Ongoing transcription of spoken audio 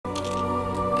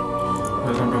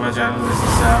Welcome to my channel, this is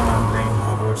Sam, I'm playing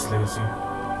Hogwarts Legacy.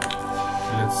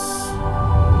 Let's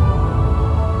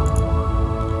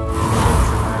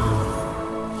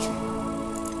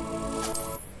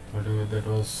whatever that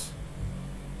was.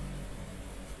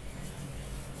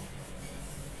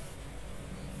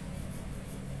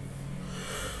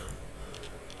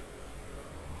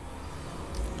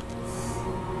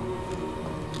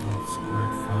 That's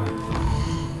quite fun.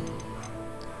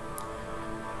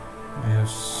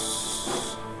 Yes.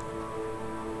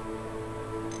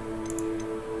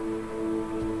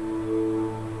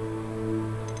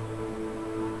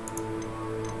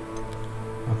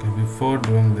 Okay, before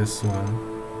doing this one,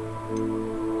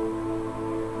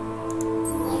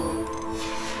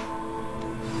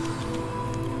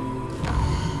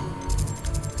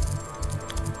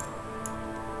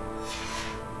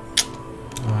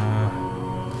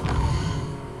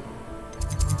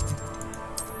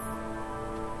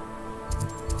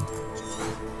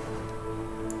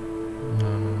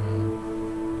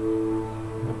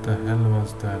 what the hell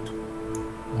was that?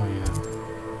 Oh yeah.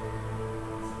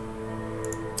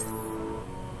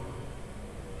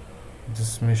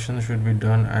 This mission should be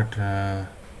done at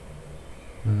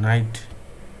night.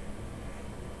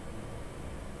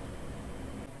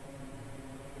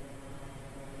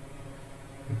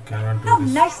 You cannot do How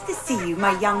this. nice to see you,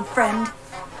 my young friend.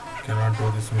 Cannot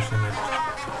do this mission at.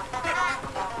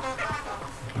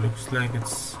 It looks like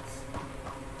it's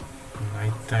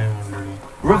night time already.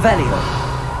 Revelio.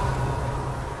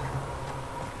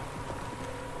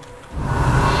 Is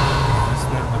this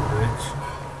not the bridge?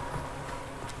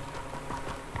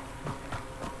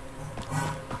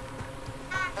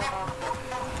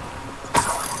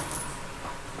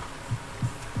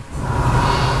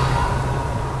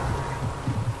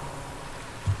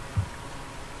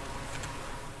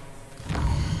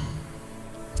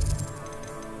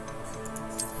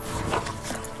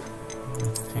 I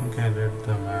think I read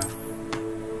the map.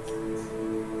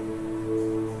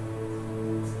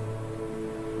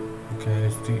 Okay,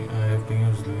 I have to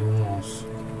use Lumos.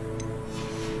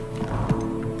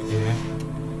 Okay.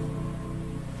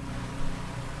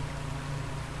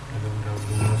 I don't have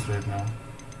Lumos right now.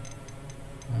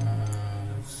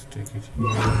 Let's take it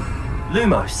here.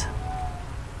 Lumos.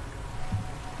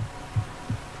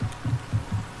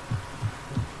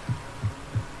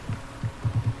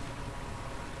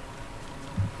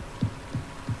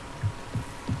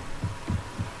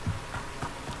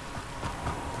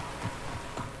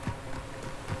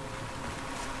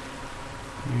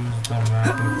 Use the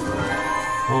map.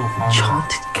 Oh, found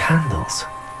Enchanted candles.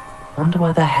 Wonder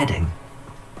where they're heading.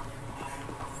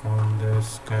 Found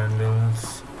this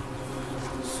candles.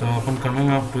 So upon coming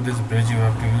up to this bridge, you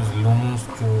have to use Lumos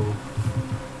to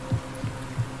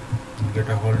get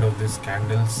a hold of these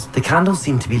candles. The candles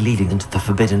seem to be leading into the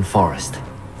Forbidden Forest.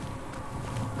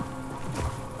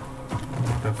 I'm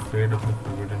not afraid of the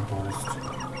Forbidden Forest.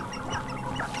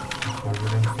 The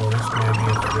Forbidden Forest may be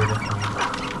afraid of me.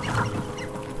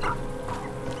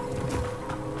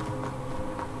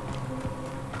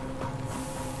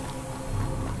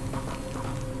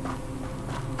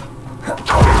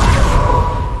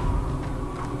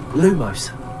 Lumos.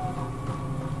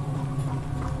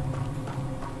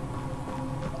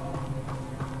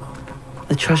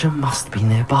 The treasure must be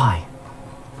nearby.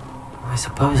 I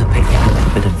suppose a picnic in the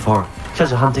Forbidden Forest.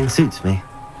 Treasure hunting suits me.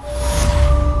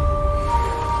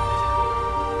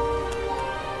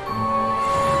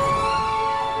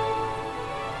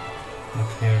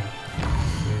 Okay.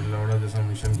 ये लौड़ा जैसा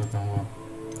mission बताऊंगा.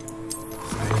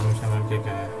 Side mission और क्या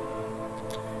है?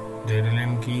 Daily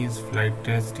line keys, flight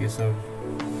test, ये सब.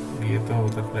 ये तो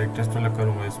उधर फ्लाइट टेस्ट वाला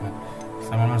करूंगा इसमें.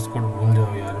 समनर्स कोड भूल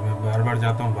जाओ यार. मैं बार बार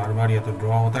जाता हूँ, बार बार या तो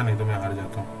ड्रॉ होता है, नहीं तो मैं हार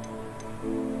जाता हूँ.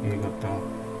 ये करता हूँ.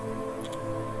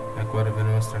 Acquire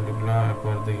venomous tentacula,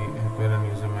 acquire and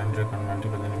use a mandrake on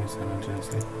multiple enemies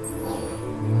simultaneously.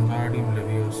 Wingardium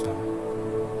Leviosa.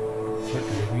 What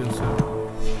Leviosa?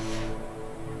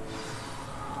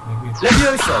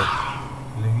 Levioso.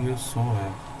 Levioso है.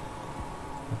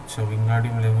 अच्छा,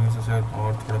 विंगार्डियम लेवियोसा शायद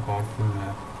और थोड़ा पावरफुल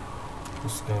है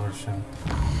उसका वर्जन.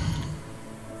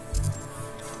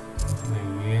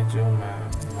 नहीं, ये जो मैं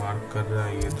मार्क कर रहा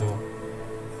है ये तो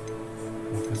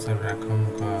प्रोफेसर रैकम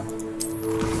का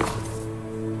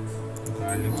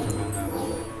गार्लिक का बना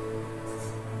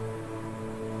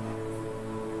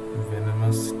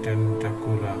वेनमस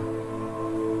टेंटाकुला.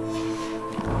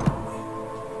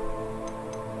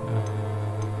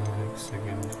 एक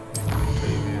सेकेंड.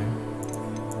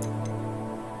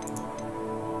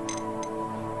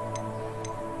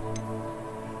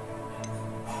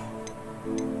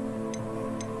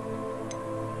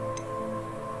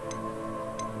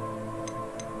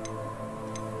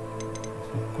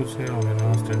 सब कुछ है और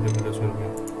वेनमस टेंटिकुलस हो गया।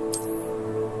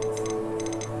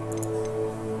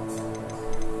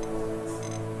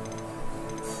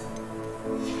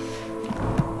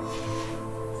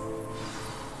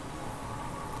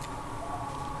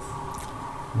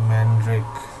 मैंड्रेक,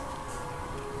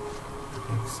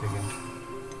 एक सेकेंड,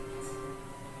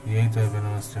 यही तो है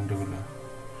वेनमस टेंटिकुलर,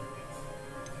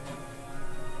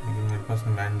 लेकिन मेरे पास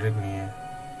मैंड्रेक नहीं है।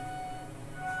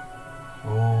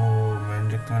 ओह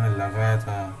मैंड्रेक तो मैंने लगाया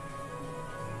था,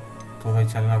 तो भाई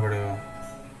चलना पड़ेगा।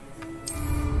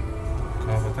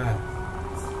 क्या पता है,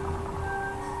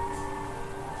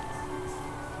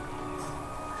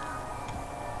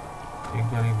 एक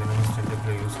बार ये वेनमस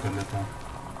टेंटिकुलर यूज़ कर लेता हूँ।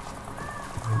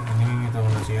 एनिमी भी तो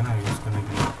होना चाहिए ना यूज़ करने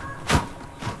के लिए।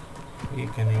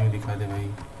 एक एनिमी दिखा दे भाई,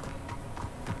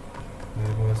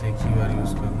 मेरे को बस एक ही बार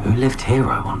यूज़ करना है। Who lived here,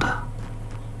 I wonder?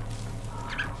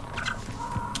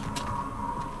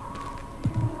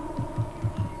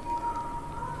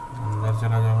 अंदर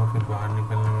चला जाऊंगा फिर बाहर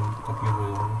निकलने में तकलीफ हो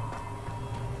जाएगी।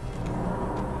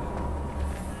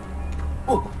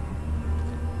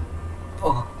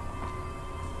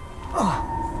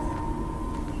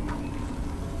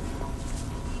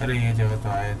 अरे ये जगह तो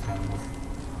आए थे हम लोग।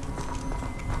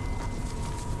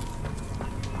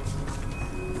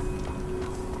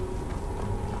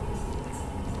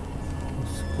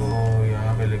 इसको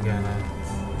यहाँ पे लेके आना है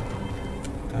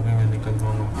तभी मैं निकल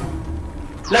पाऊंगा।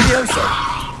 Levioso!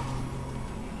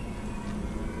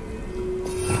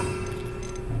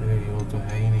 अरे वो तो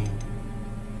है ही नहीं,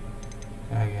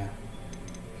 क्या गया?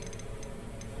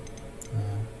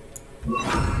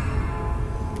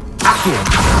 Accio!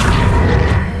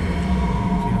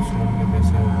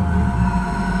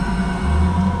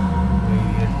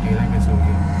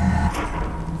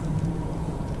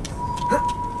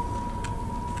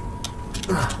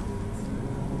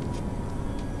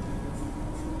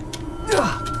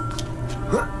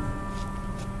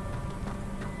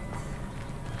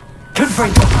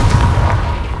 Confringo!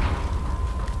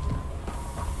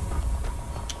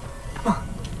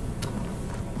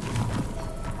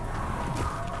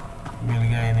 मिल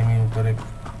गया एनिमी ऊपर एक,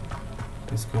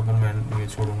 इसके ऊपर मैं ये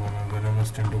छोड़ूंगा मैं वेनमस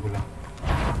टेंटिकुलर।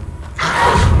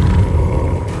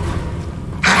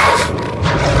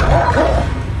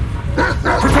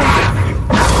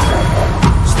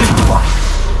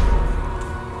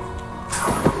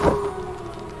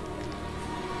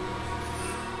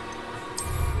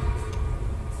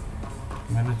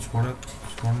 मैंने छोड़ने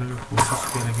की कोशिश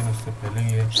की लेकिन उससे पहले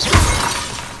ये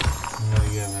मर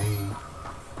गया भाई।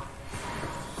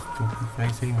 स्टूपिफाई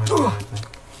से ही मर गया था।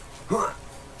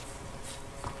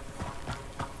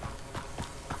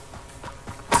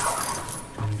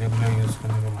 टेंटिकुलर यूज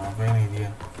करने का मौका ही नहीं दिया।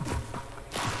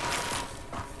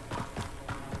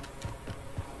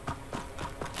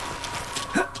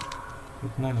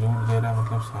 इतना लूट दे रहा,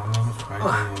 मतलब सामने कुछ फाइट हो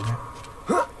जाएगा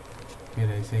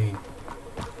फिर ऐसे ही।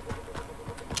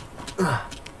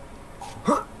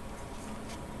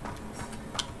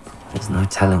 There's no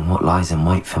telling what lies in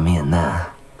wait for me in there.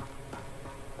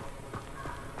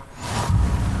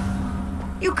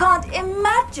 You can't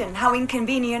imagine how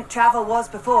inconvenient travel was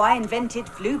before I invented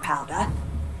flu powder.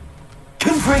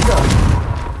 Confringo!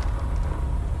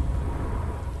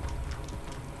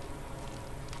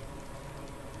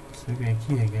 सिर्फ एक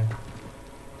ही है क्या?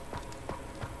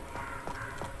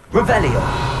 Revelio!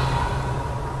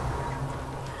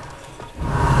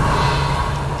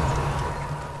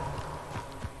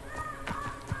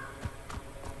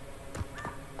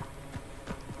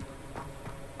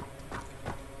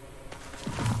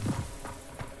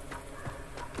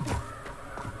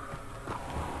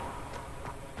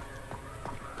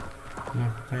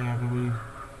 लगता है यहाँ पे कोई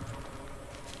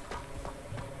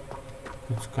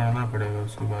कुछ करना पड़ेगा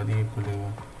उसके बाद ये खुलेगा,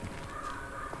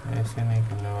 ऐसे नहीं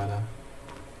खुलने वाला।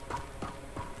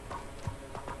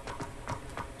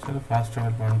 चलो फास्ट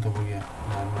ट्रैवल पॉइंट तो हो गया,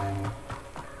 बाद में आएंगे।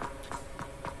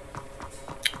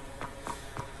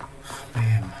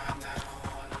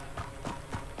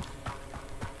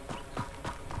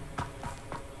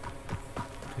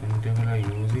 टेंटिकुलर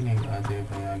यूज ही नहीं आते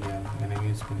भाई, आ गया मैंने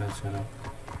भी इसको 10 चला,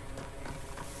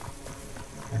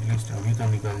 एटलीस्ट अभी तो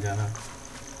निकल जाना।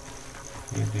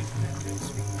 ये देख लेंगे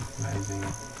इसमें लाई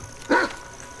जाएगा।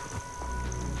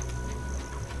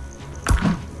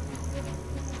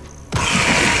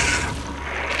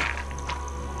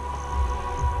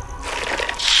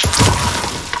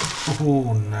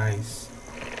 Oh nice.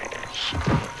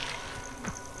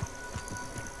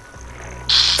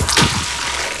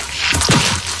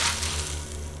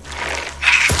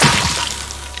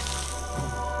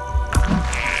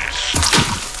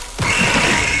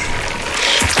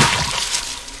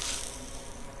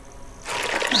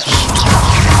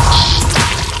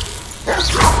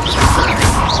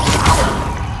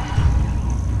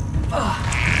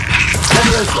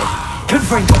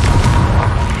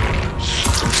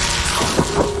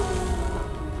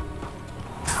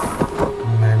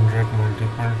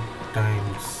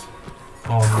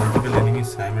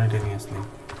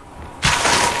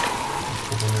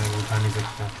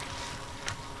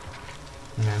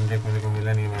 मैंड्रिक मेरे को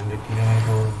मिला नहीं। मैंड्रिक के लिए मेरे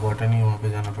को बॉटनी वहाँ पे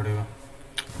जाना पड़ेगा।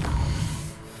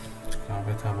 कहाँ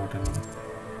पे था botany?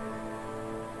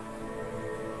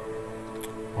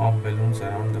 Of balloons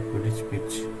around the Quidditch pitch.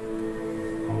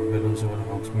 Of balloons और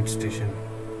हॉग्समीड स्टेशन।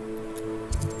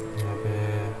 यहाँ पे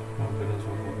ऑफ बैलून्स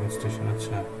और हॉग्समीड स्टेशन।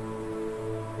 अच्छा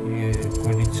ये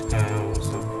क्विडिच का है वो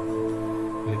सब,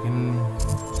 लेकिन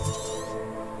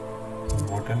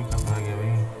बॉटनी कहाँ आ गया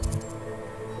भाई?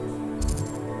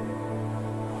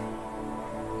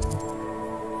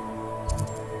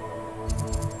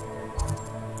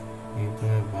 ये तो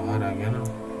मैं बाहर आ गया ना।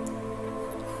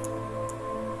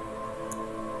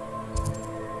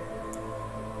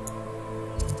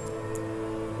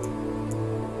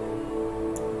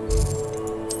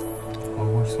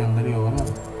 हॉगवर्ट्स के अंदर ही होगा ना?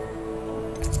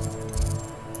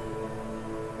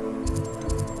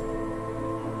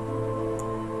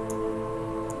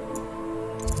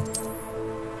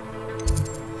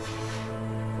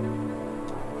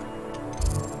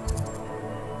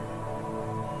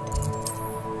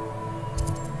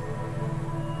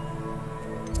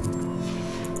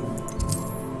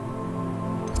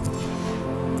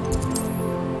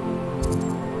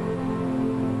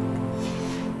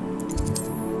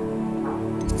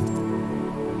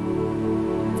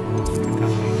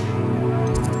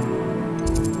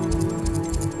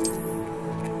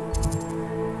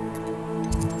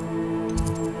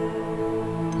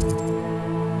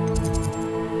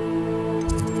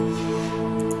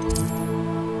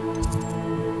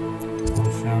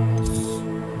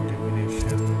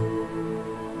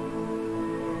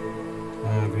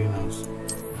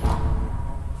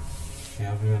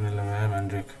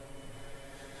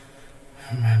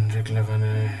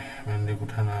 मैंड्रिक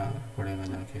उठाना पड़ेगा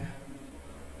जाके।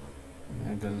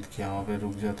 मैं गलत किया, वहाँ पे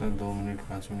रुक जाता 2 मिनट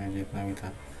 5 मिनट जितना भी था,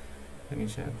 लेकिन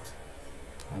शायद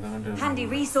आधा घंटा। Handy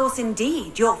resource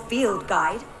indeed, your field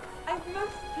guide. I'm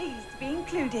most pleased to be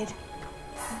included.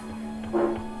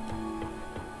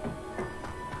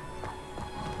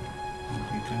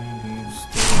 Returning leaves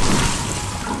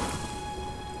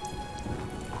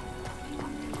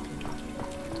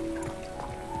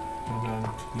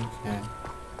ठीक है,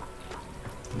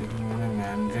 लेकिन मैंने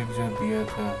मैंड्रिक जो दिया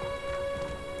था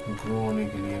ग्रो होने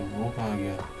के लिए वो कहाँ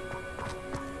गया?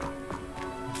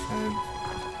 शायद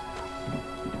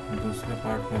दूसरे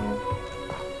पार्ट में हो।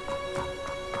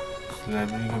 इस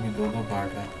लाइब्रेरी का भी 2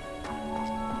 पार्ट है।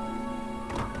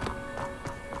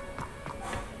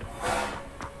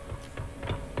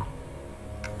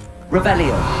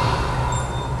 Revelio.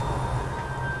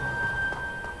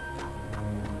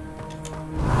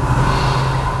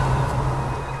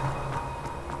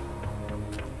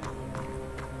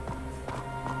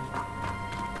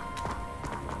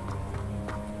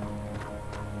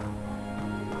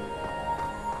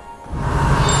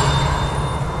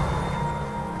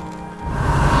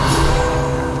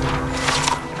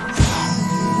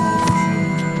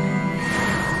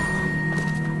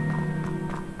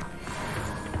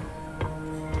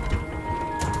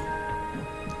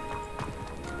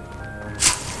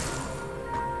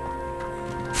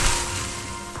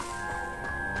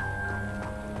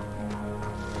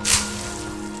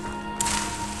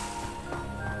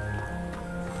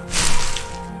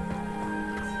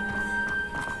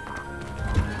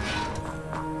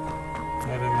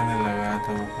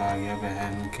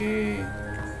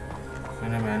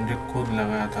 मैंने मैंड्रिक खुद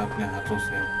लगाया था अपने हाथों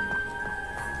से,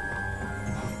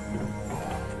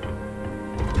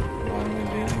 और मैं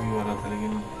लेने भी वाला था,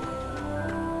 लेकिन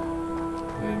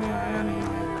लेने आया नहीं।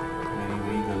 मैं मेरी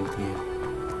वही गलती है,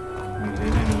 मैं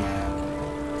लेने नहीं आया।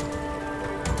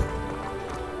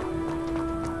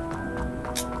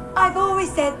 I've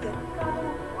always said that.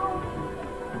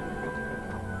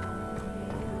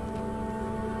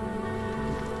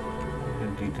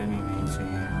 Return ही नहीं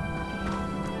चाहिए।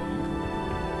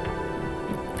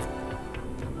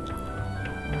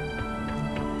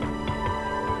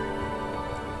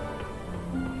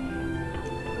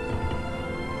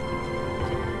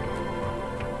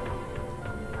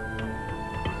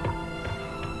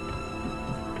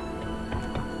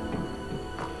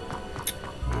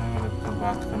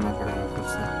 बात करना पड़ेगा फिर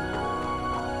से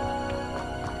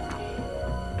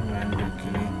मैंड्रिक के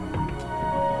लिए,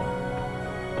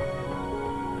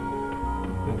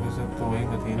 क्योंकि सब तो वही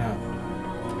थी ना,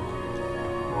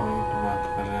 वही बात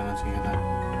कर लेना चाहिए था।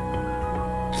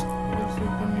 इधर से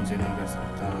ऊपर नीचे नहीं कर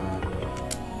सकता,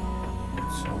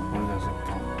 अच्छा ऊपर जा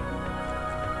सकता हूँ।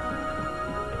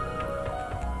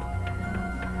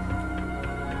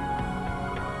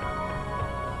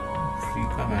 फ्री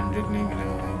का मैंड्रिक नहीं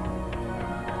मिलेगा भाई,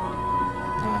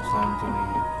 आसान तो नहीं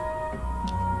है।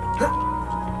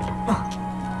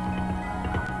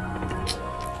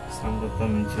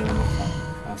 जाता हूँ नीचे वाला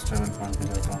फास्ट ट्रैवल पॉइंट पे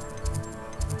जाता हूँ।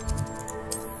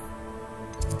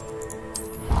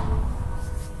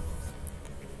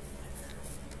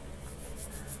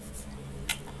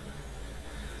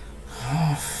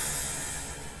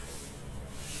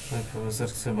 प्रोफेसर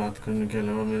से बात करने के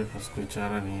अलावा मेरे पास कोई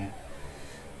चारा नहीं है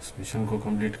इस मिशन को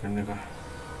कंप्लीट करने का।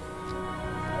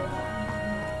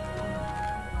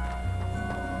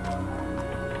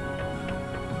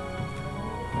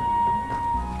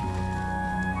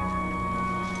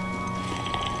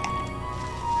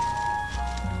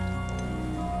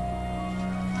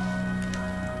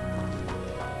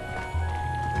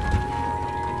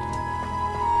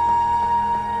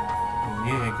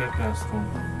 ये है क्या क्लासरूम?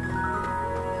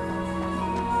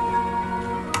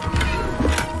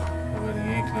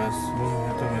 क्लासरूम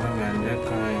में तो मेरा मैनेजर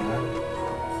कहाँ है यार?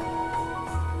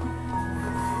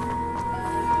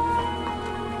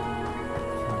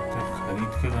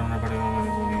 खरीद के करना पड़ेगा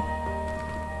मेरे को भी।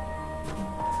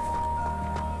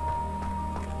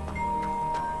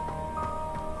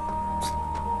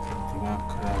 दिमाग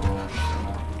खराब हो रहा है।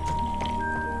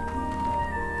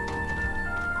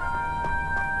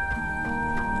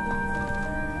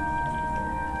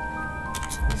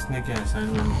 इसने क्या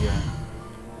असाइनमेंट किया है?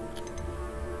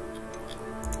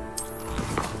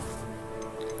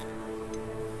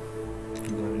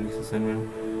 Assignment: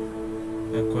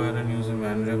 acquire and use a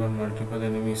mandrake on multiple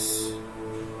enemies.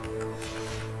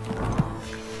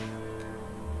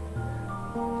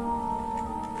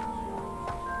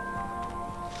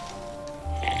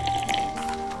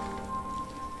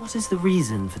 What is the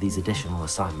reason for these additional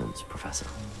assignments, Professor?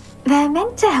 They're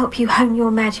meant to help you hone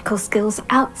your magical skills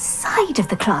outside of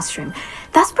the classroom,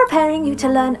 thus preparing you to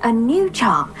learn a new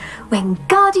charm,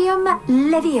 Wingardium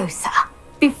Leviosa.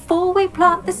 Before we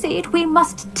plant the seed, we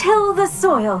must till the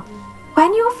soil.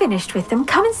 When you're finished with them,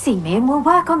 come and see me and we'll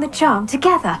work on the charm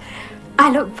together.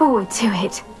 I look forward to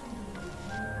it.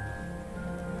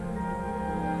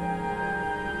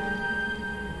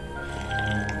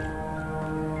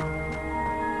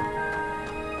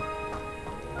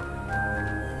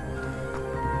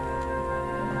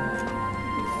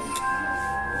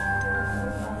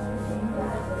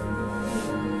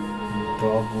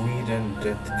 Dogweed and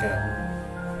Death Cap.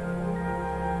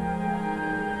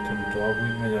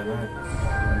 डॉगवीड में जाना है।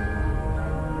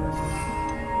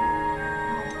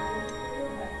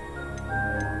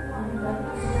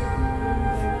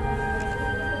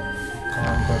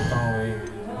 काम करता हूँ भाई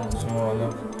उसमें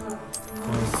अलग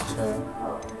twist है।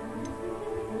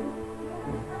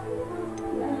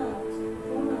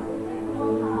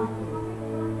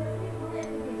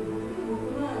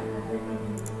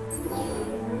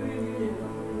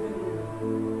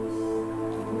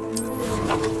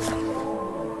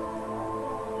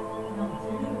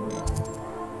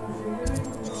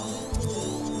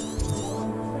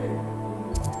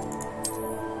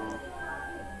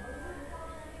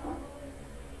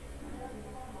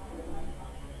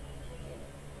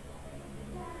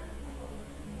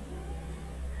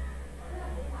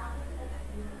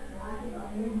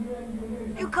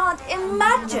 You can't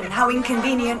imagine how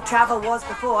inconvenient travel was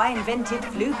before I invented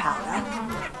flu powder.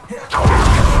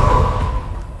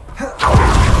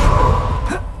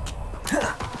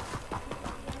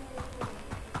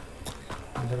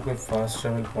 इधर कोई फास्ट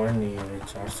ट्रैवल पॉइंट नहीं है भाई।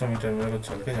 400 मीटर मेरे को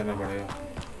चल के जाना पड़ेगा।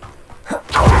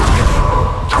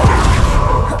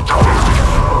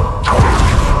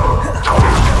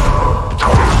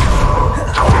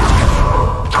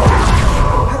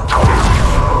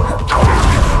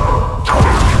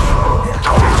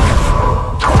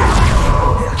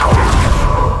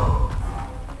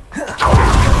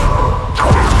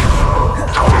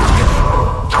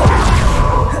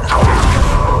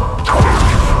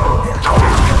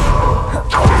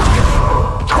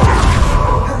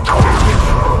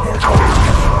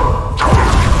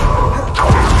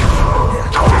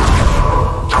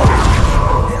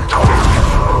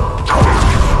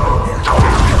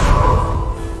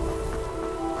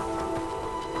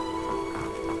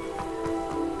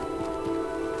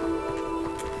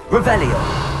 Revelio.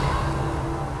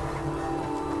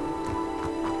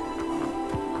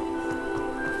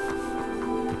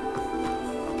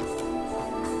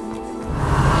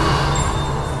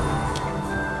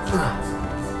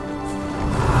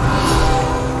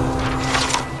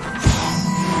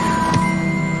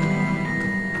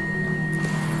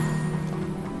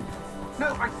 No,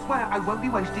 I swear I won't be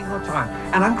wasting your time.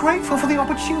 And I'm grateful for the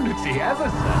opportunity, ever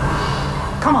so.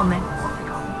 Come on then.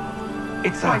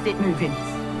 It's Why is it moving?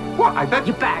 What? I bet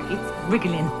Your bag, it's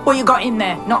wriggling. What you got in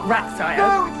there? Not rats, I hope.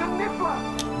 No, it's a nibbler.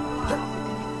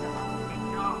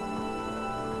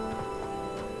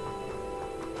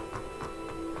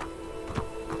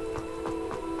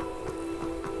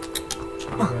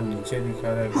 नीचे दिखा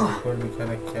रहा है, ऊपर दिखा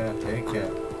रहा है, क्या है क्या?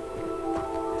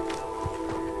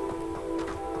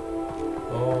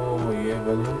 ओह, ये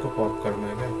बलून को पॉप करना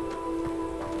है क्या?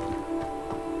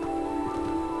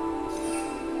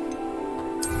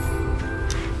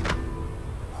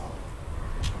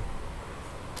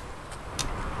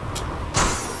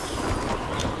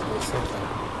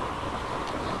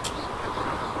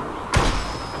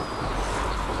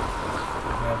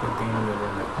 यहाँ पे 3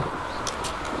 बलून है।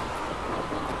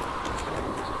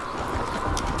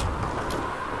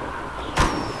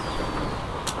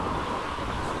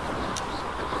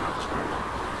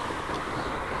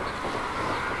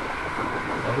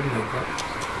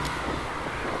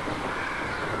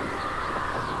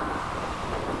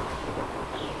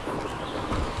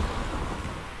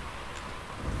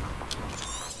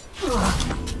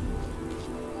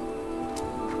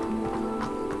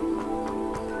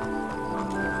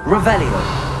 Revelio.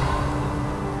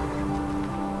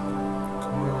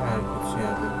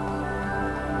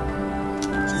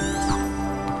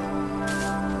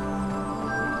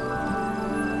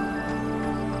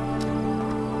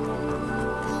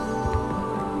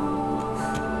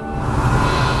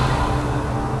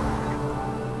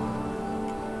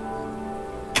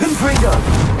 Confringo.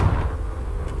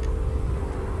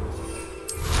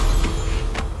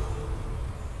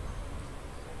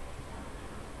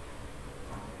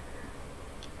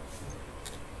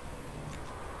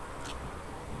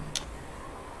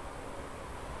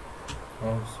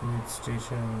 स्मिथ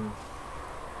स्टेशन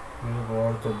मेरे को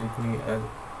और तो दिख नहीं,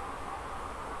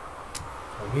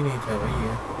 अभी नहीं था भाई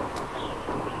ये।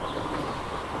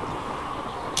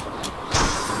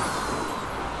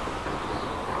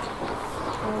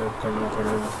 और करना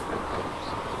पड़ेगा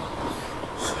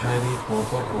शायद, ही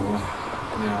पॉपअप होगा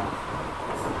अपने आप।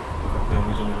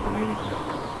 अभी तो मेरे को नहीं दिख रहा।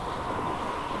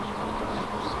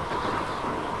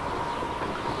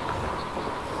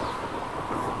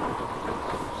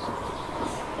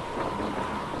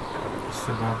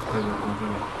 बात कर लेता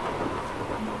हूँ,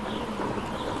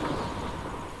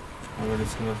 अगर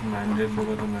इसके पास मैंडेट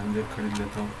होगा तो मैंडेट खरीद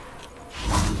लेता हूँ।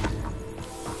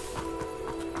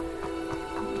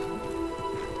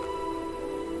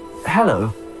 Hello.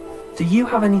 Do you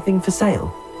have anything for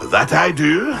sale? That I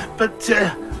do, but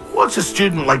what's a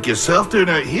student like yourself doing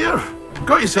out here?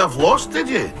 Got yourself lost, did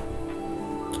you?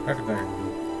 What did I do?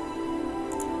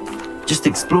 Just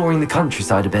exploring the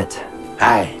countryside a bit.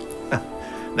 Aye.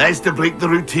 Nice to break the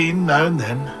routine now and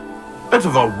then. Bit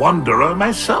of a wanderer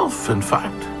myself, in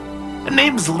fact. The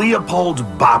name's Leopold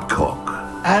Babcock,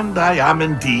 and I am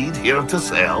indeed here to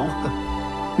sell.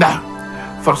 Now,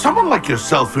 for someone like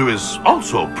yourself who is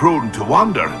also prone to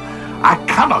wander, I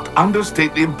cannot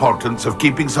understate the importance of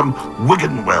keeping some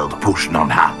Wiggenweld potion on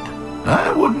hand.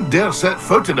 I wouldn't dare set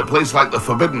foot in a place like the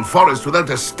Forbidden Forest without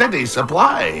a steady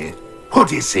supply. What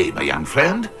do you say, my young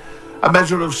friend? A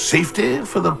measure of safety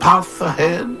for the path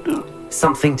ahead?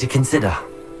 Something to consider.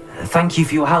 Thank you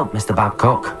for your help, Mr.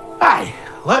 Babcock. Aye,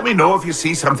 let me know if you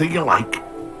see something you like.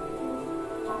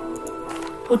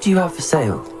 What do you have for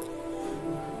sale?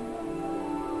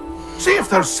 See if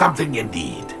there's something you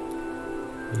need.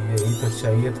 यही तो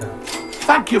चाहिए था।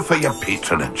 Thank you for your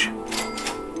patronage.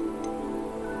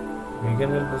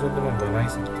 Vegan well पसंद तो मैं बना ही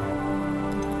सकता हूँ।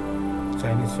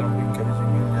 चाइनीज शॉपिंग के भी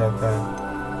मिल जाता है।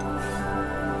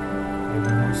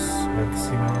 Readiness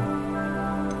maximum.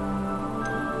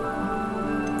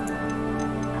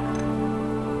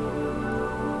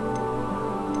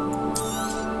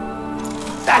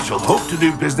 I shall hope to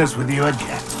do business with you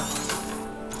again.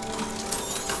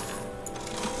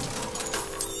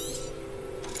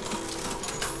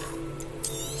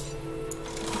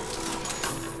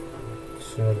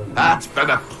 That's been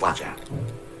a pleasure.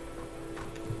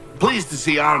 Pleased to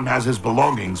see Arn has his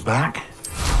belongings back.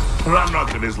 I'm not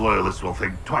that his loyalists will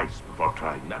think twice before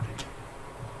trying nothing.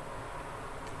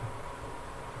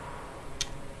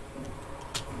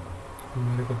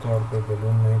 मेरे को तौर पे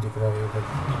balloon नहीं दिख रहा है इधर।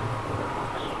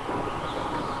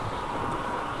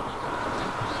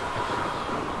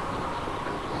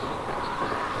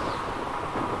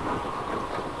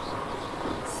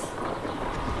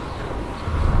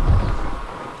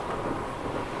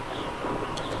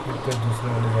 तो दूसरे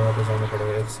वाली जगह पे जाना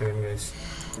पड़ेगा। एक सेकंड गाइस।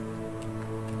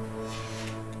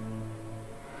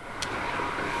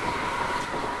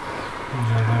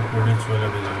 ज़्यादा प्रोडक्ट्स वाला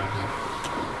भी जगह पे।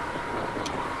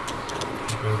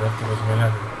 इधर तो बस मिला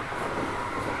है।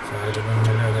 सारे जगह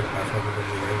मिला है। इधर 5 बलून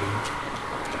मिलेगी।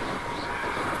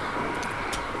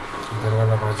 इधर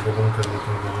वाला 5 बलून कर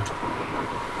लेते हैं पहले।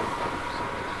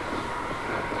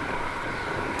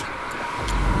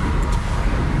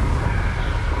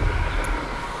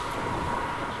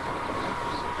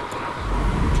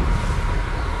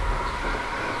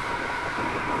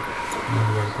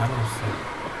 उससे।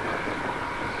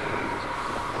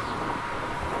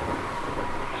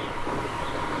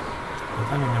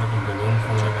 पता नहीं मेरे को बलून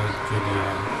फोड़ने का क्यों दिया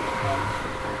है।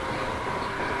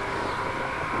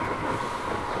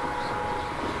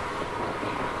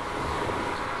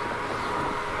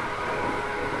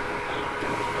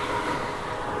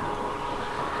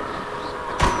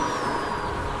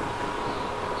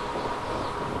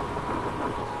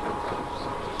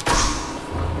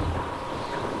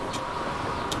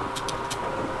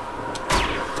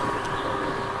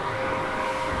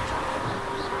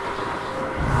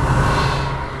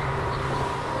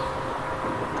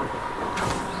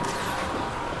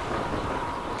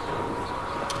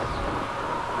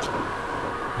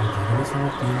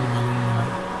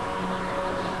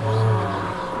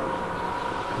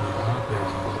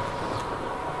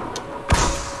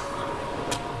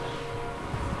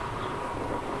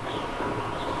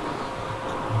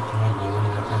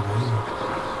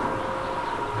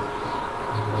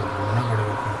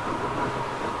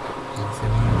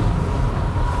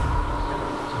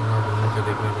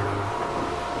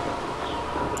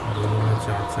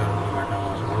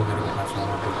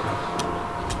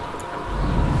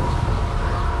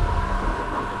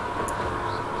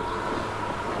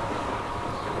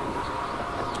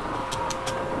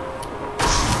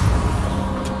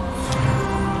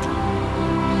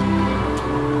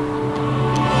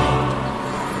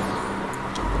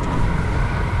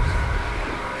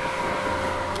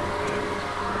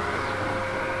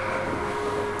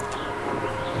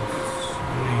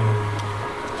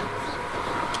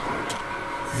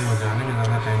 जाने में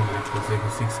ज़्यादा टाइम लगता है,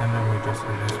 600 मीटर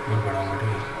से स्पीड बढ़ाऊंगा, ठीक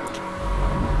है।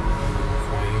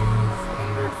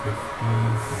 550,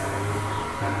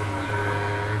 500,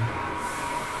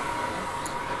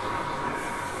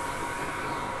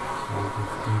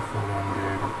 450, 400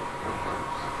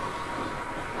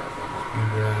 स्पीड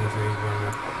बढ़ाने से एक बार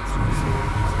में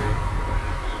 370 से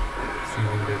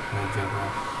 300 पहुँच जाता है।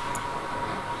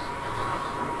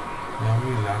 यहाँ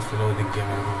भी लास्ट वाला दिख गया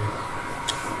मेरे को भी।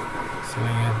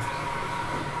 चलिए यार,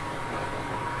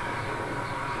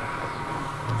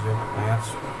 जब 5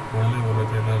 बोलने बोले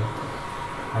थे तब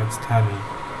 5 था नहीं,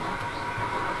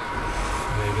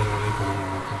 लेकिन वो नहीं करूँगा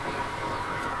मैं तो।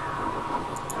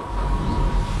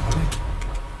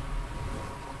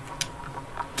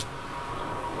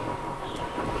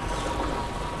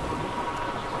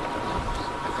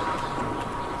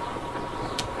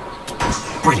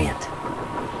 Brilliant.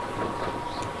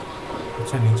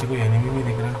 अच्छा, नीचे कोई एनिमी भी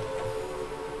दिख रहा है।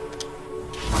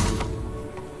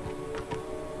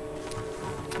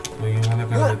 तो ये वाला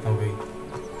कर देता हूँ भाई,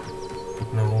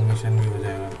 अपना वो मिशन भी हो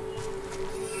जाएगा,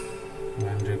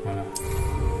 मैंड्रेक वाला।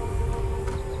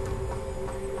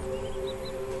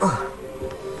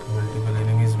 मल्टीपल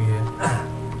एनिमीज भी है।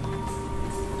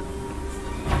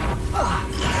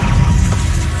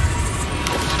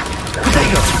 There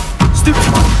you go. Stupid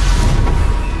one.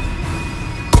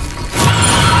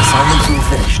 Assignment's all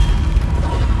finished.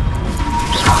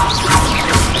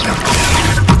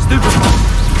 Stupid one.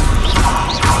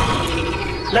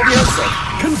 Leviosa,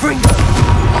 Confringo.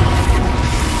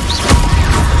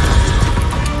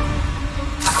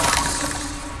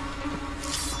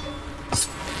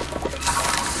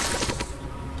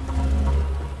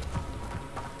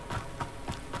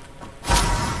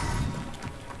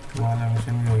 वाला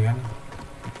मिशन भी हो गया ना,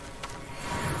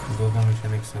 दो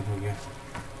मिशन एक साथ हो गया।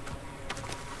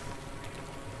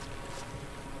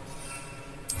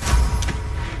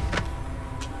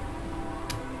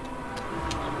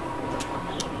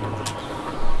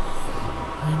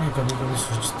 मैं कभी कभी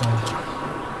सोचता हूँ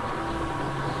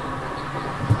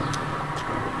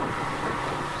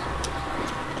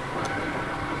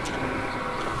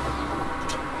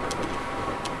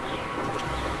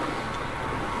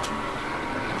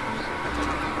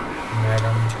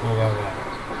मैडम होगा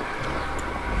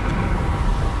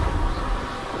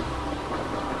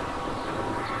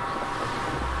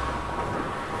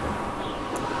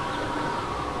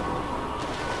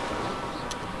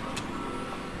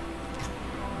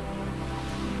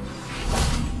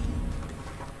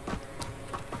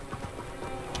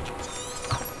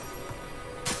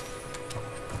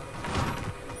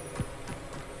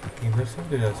इधर से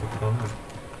भी जा सकता हूँ ना,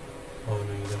 और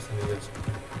नहीं इधर से नहीं जा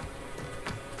सकता।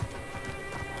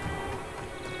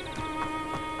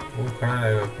 वो खड़ा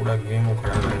रहेगा, पूरा गेम वो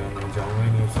खड़ा रहेगा, मैं जाऊँगा ही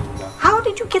नहीं उससे बुला। How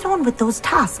did you get on with those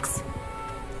tasks?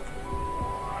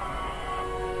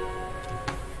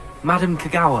 Madam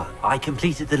Kagawa, I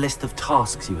completed the list of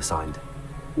tasks you assigned.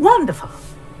 Wonderful.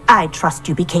 I trust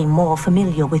you became more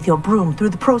familiar with your broom through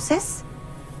the process?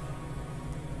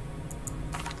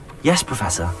 Yes,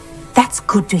 Professor. That's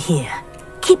good to hear.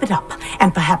 Keep it up,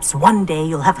 and perhaps one day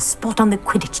you'll have a spot on the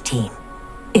Quidditch team.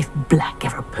 If Black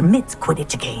ever permits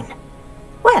Quidditch again.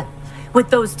 Well, with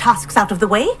those tasks out of the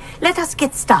way, let us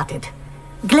get started.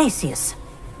 Glacius,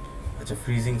 अच्छा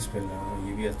freezing spell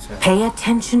ये भी अच्छा है. pay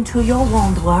attention to your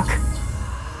wand work.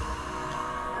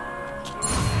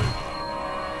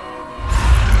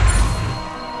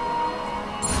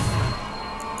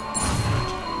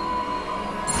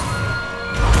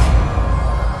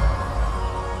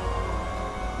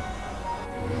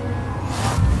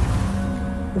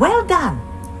 Well done.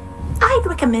 I'd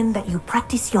recommend that you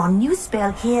practice your new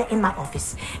spell here in my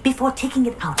office before taking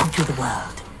it out into the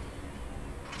world.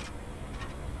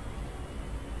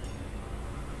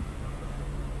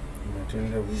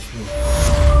 Matilda Weasley.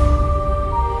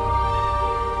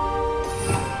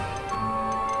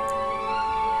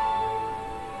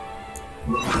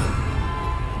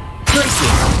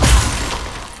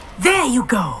 There you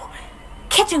go.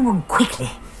 Catching one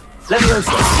quickly.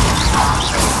 Leviosa!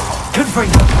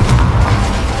 Confringo!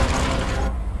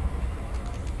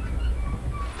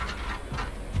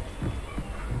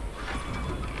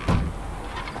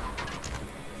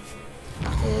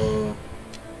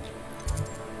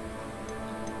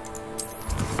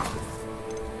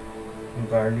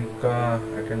 Garlica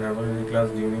attend herbology class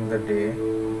during the day.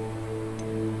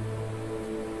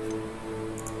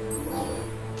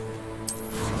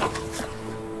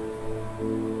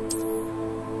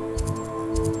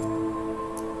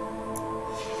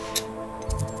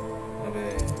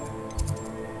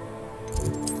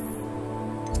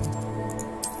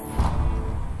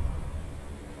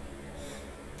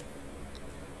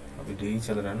 अभी day ही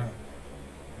चल रहा है ना,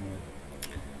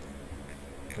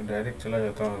 तो direct चला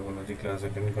जाता हूँ हेर्बोलॉजी class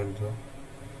attend कर दो.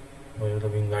 मुझे तो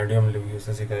विंगार्डियम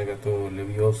लेवियोसा सिखाएगा, तो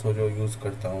लेवियोसो जो यूज़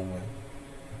करता हूँ मैं,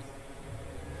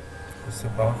 इससे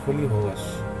पावरफुल ही होगा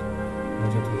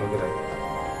मुझे तो लग रहा है.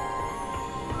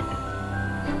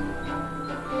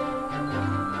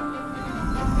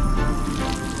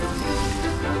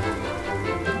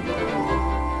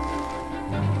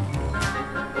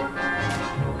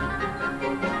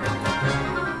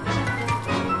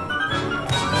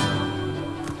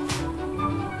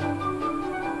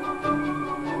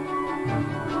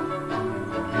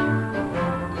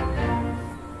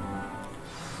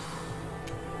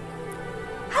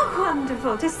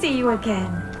 Wonderful to see you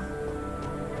again.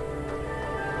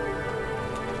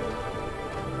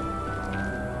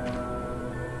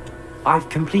 I've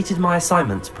completed my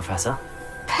assignments, Professor.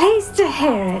 Pleased to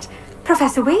hear it.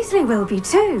 Professor Weasley will be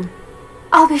too.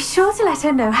 I'll be sure to let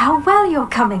her know how well you're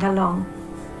coming along.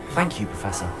 Thank you,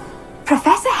 Professor.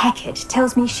 Professor Hecat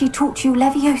tells me she taught you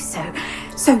Levioso,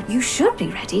 so you should be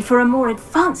ready for a more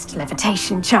advanced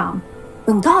levitation charm.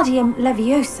 Wingardium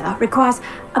Leviosa requires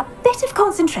a bit of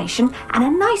concentration and a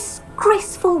nice,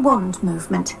 graceful wand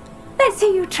movement. Let's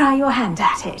see you try your hand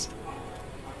at it.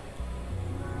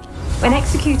 When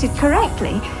executed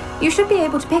correctly, you should be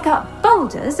able to pick up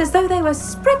boulders as though they were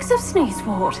sprigs of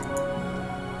sneezewort.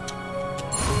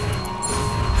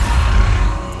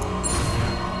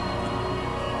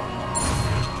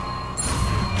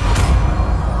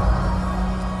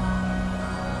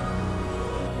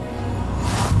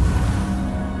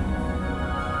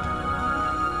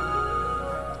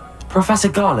 Professor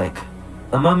Garlick,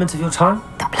 a moment of your time?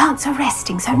 The plants are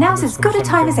resting, so now's as good a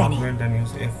time as any. And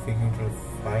use F figure to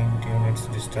fine-tune its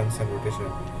distance and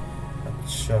rotation.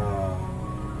 अच्छा,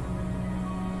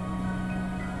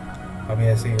 अभी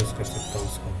ऐसे ही use कर सकता हूँ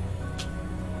उसको.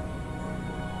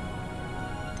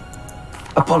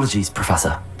 Apologies,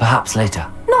 Professor. Perhaps later.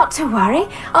 Not to worry.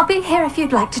 I'll be here if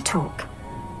you'd like to talk.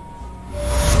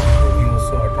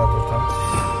 Leviosa हटा दो था.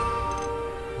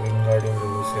 Wingardium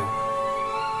Leviosa.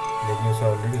 Leviosa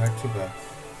already हट चुका है.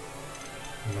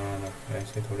 ना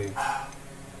ऐसे थोड़ी.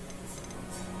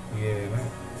 ये है ना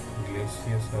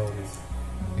ग्लेशियस और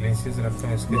ग्लेशियस रखता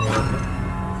हूँ इसके जगह पे,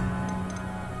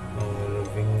 और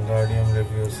विंगार्डियम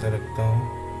लेवियोसा रखता हूँ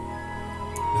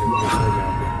लेवियोसा जगह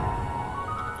पे.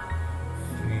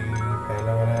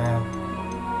 पहला वाला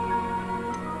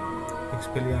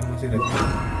एक्सपेलियार्मस ही रखता हूँ.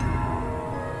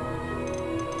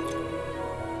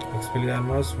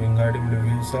 एक्सपेलियार्मस, विंगार्डियम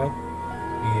लेवियोसा,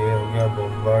 ये हो गया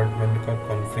बॉम्बार्डमेंट का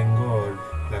कॉन्फ्रिंगो, और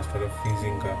लास्ट वाला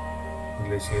फ्रीजिंग का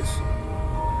ग्लेशियस.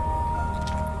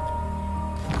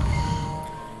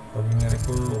 अभी मेरे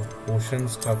को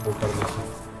पोशंस का कोटर देखा.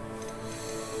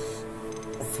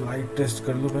 फ्लाइट टेस्ट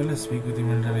कर लो पहले. Speak with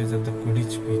इवेंटरीज at the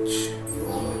Quidditch pitch.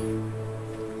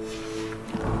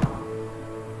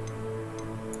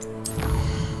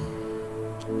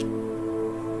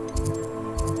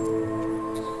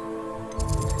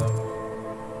 मतलब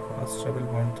फास्ट ट्रैवल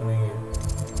पॉइंट तो नहीं है.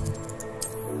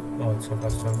 Oh, it's a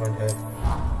custom one here.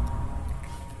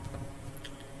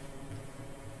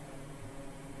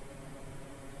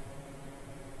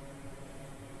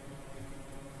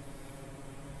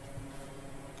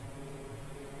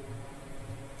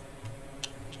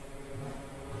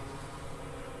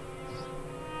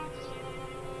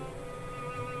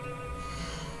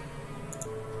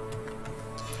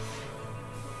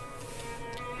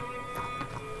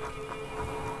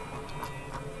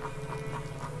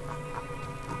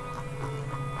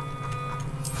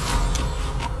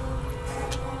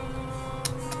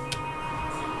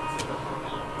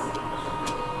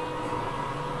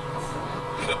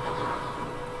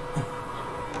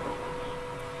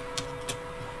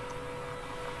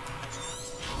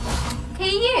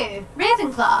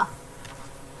 Ravenclaw.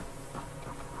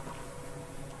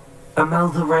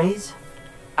 Imelda Reyes?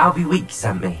 Albie Weeks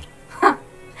sent me.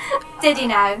 Did he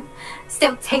now?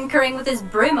 Still tinkering with his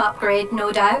broom upgrade,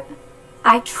 no doubt.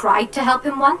 I tried to help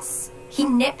him once. He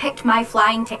nitpicked my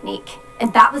flying technique,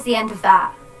 and that was the end of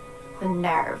that. The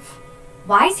nerve.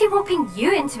 Why is he roping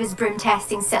you into his broom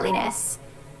testing silliness?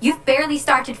 You've barely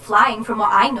started flying from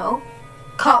what I know.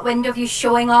 Caught wind of you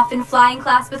showing off in flying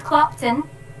class with Clopton.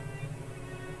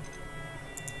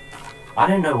 I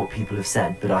don't know what people have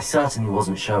said, but I certainly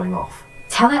wasn't showing off.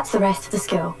 Tell that to the rest of the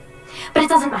school. But it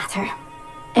doesn't matter.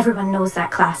 Everyone knows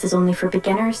that class is only for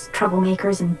beginners,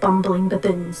 troublemakers, and bumbling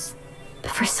baboons.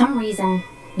 But for some reason,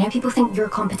 now people think you're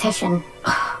competition.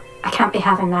 I can't be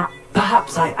having that.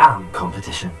 Perhaps I am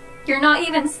competition. You're not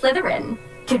even Slytherin.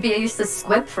 Could be a useless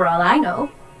squib for all I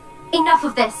know. Enough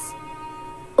of this.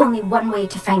 Only one way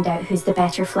to find out who's the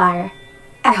better flyer.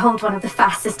 I hold one of the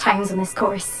fastest times on this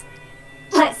course.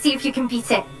 Let's see if you can beat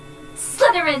it.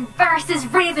 Slytherin versus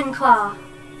Ravenclaw.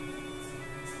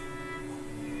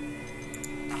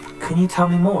 Can you tell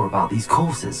me more about these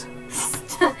courses?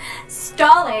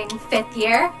 Stalling, 5th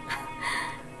year.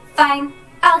 Fine,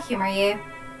 I'll humour you.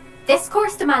 This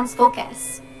course demands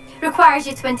focus. Requires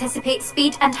you to anticipate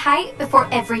speed and height before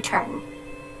every turn.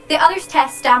 The others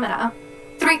test stamina.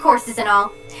 3 courses in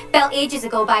all, built ages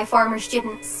ago by former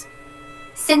students.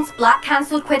 Since Black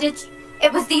cancelled Quidditch,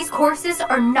 it was these courses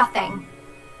or nothing.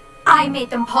 I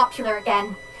made them popular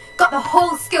again. Got the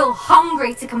whole school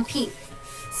hungry to compete.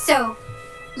 So,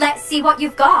 let's see what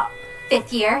you've got,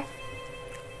 5th year.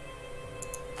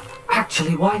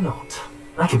 Actually, why not?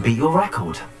 I can beat your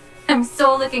record. I'm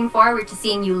so looking forward to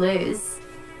seeing you lose.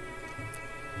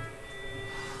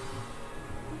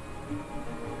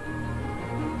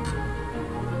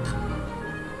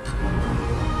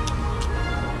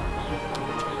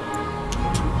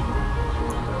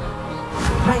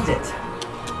 Made it!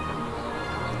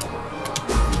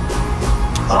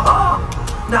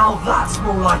 Now that's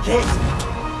more like it!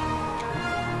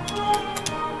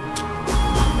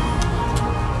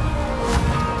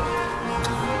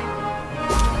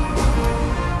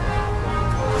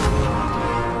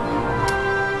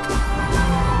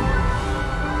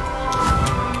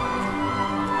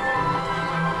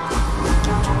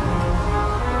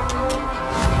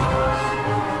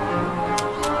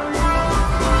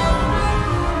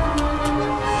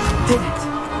 Did it!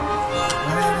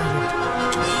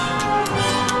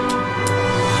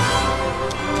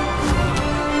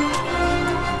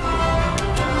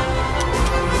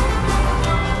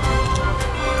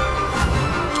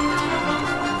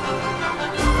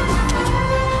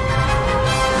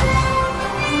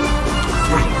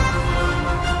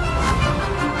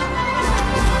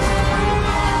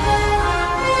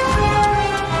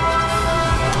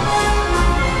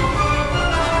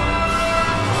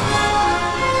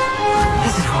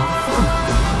 This is rather fun.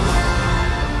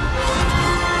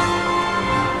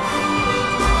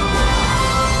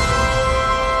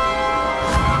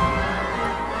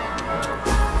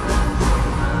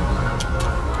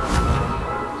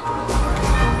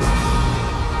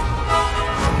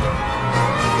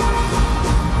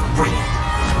 Brilliant.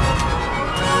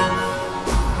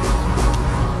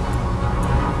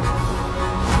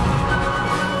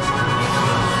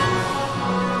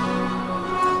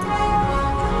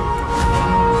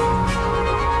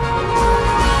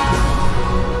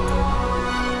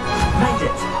 Made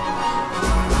it.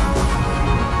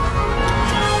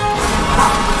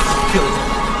 Good.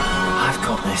 I've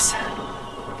got this.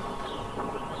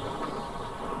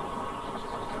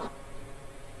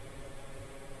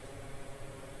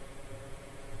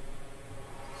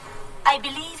 I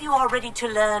believe you are ready to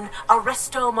learn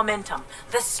Arresto Momentum,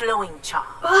 the slowing charm.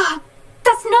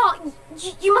 That's not...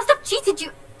 You must have cheated,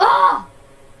 you...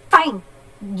 Fine.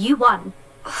 You won.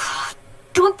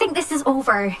 Don't think this is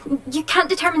over. You can't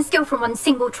determine skill from one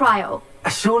single trial.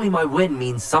 Surely my win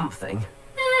means something.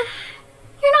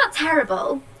 You're You're not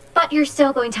terrible, but you're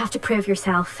still going to have to prove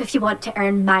yourself if you want to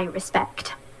earn my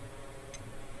respect.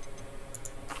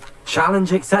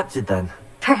 Challenge accepted then.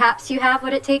 Perhaps you have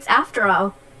what it takes after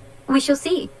all. We shall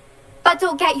see. But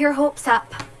don't get your hopes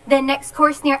up. The next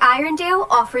course near Irondale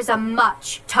offers a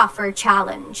much tougher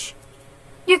challenge.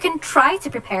 You can try to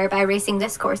prepare by racing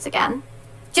this course again.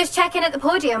 Just check in at the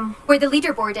podium, where the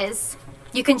leaderboard is.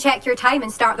 You can check your time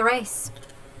and start the race.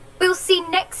 We'll see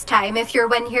next time if your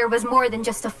win here was more than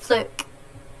just a fluke.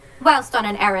 Whilst on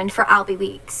an errand for Albie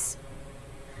Weeks.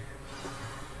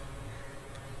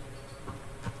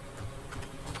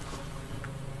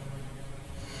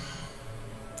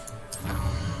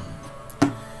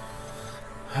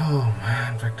 Oh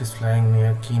man, practice flying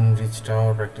near Keenridge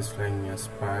Tower, practice flying near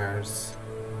Spires.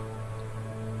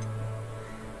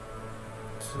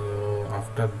 So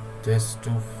after this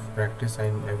to practice,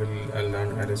 I'll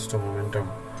learn Aristo Momentum.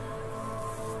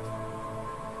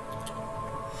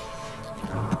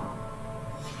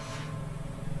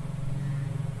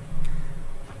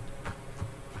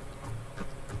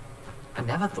 I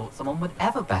never thought someone would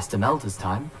ever best Imelda's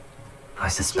time. I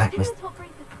suspect Miss...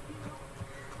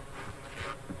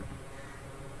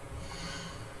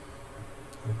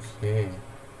 Okay.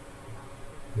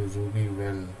 Ruby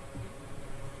well.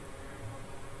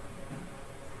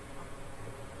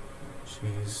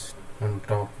 She's on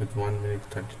top with 1 minute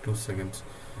 32 seconds.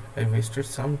 I wasted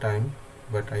some time,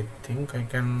 but I think I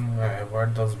can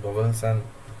avoid those bubbles and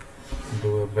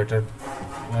do a better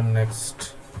one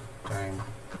next time.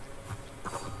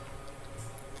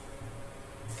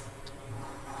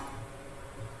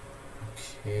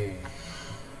 Okay.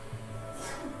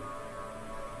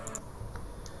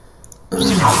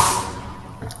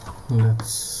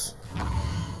 Let's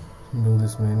do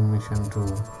this main mission too.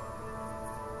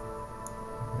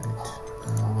 Right.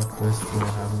 What quest do I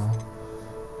have now?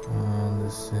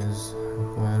 This is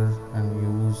acquire and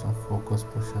use a focus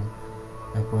potion.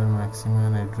 Acquire maxima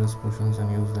and address potions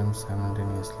and use them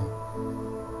simultaneously.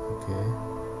 Okay.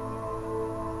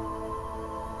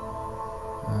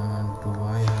 And do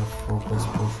I have focus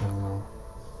potion now?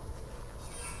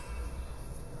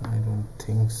 I don't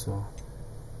think so.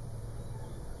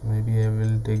 Maybe I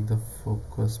will take the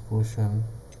focus potion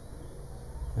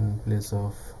in place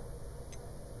of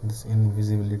this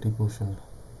invisibility potion.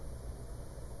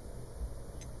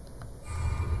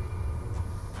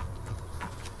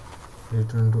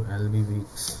 Return to LB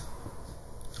Weeks.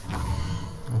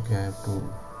 Okay, I have to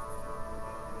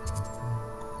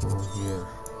go here.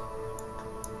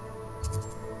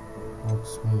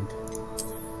 Hogsmeade.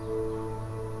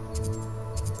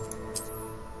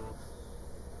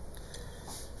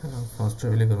 Fast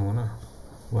travel करूँगा ना.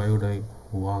 Why would I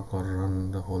walk or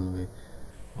run the whole way?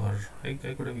 Or I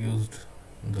could have used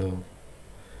the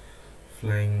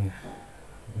flying,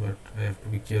 but I have to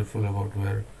be careful about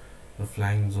where the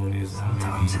flying zone is.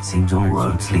 Sometimes it seems all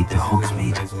roads lead to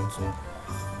Hogsmeade. So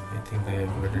I think I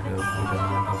have added a good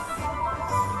amount of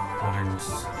points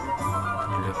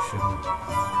deduction.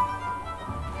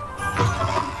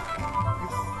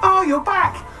 Oh, you're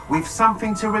back! With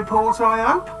something to report, I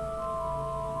hope?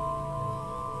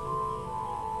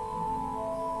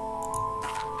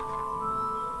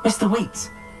 Mr.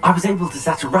 Weeks, I was able to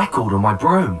set a record on my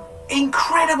broom.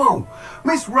 Incredible!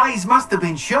 Miss Reyes must have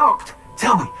been shocked.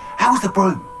 Tell me, how was the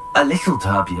broom? A little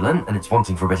turbulent and it's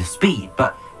wanting for a bit of speed,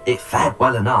 but it fared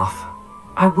well enough.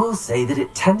 I will say that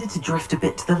it tended to drift a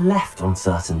bit to the left on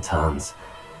certain turns.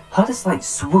 Heard a slight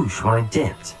swoosh when I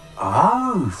dipped.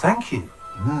 Oh, thank you.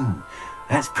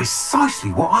 That's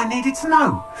precisely what I needed to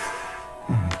know.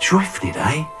 Drifted,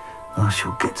 eh? I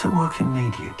shall get to work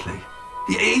immediately.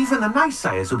 Even the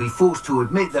naysayers will be forced to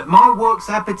admit that my work's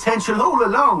had potential all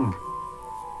along.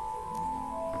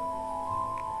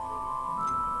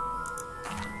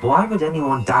 Why would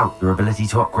anyone doubt your ability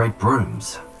to upgrade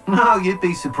brooms? No, you'd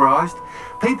be surprised.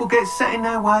 People get set in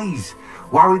their ways,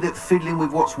 worried that fiddling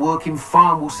with what's working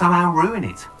fine will somehow ruin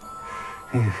it.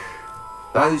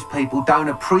 Those people don't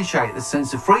appreciate the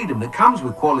sense of freedom that comes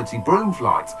with quality broom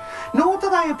flight, nor do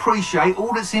they appreciate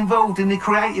all that's involved in the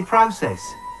creative process.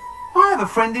 I have a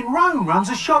friend in Rome runs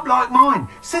a shop like mine,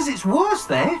 says it's worse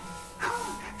there.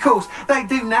 Of course, they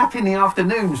do nap in the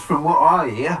afternoons from what I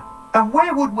hear. And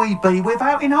where would we be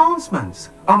without enhancements?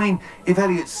 I mean, if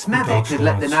Elliot Smethwick had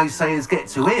let the naysayers get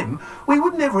to him, we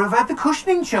would never have had the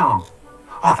cushioning charm.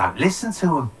 I don't listen to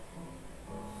them.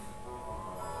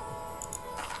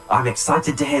 I'm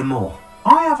excited to hear more.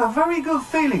 I have a very good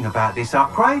feeling about this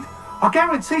upgrade. I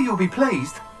guarantee you'll be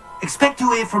pleased. Expect to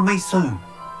hear from me soon.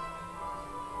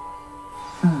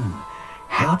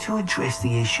 How to address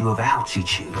the issue of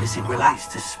altitude as it relates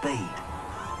to speed?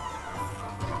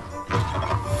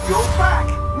 back.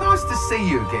 Nice to see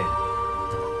you again.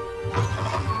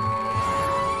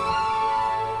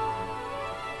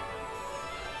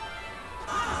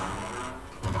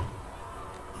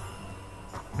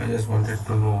 I just wanted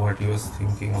to know what he was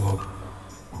thinking about.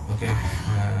 Okay,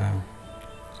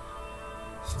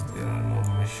 so there are no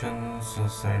missions or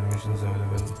side missions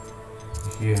available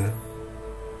here.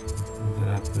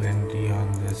 There are plenty on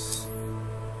this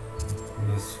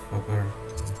fucker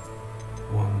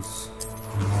wants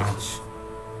match.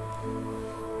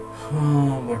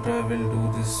 But I will do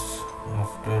this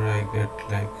after I get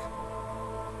like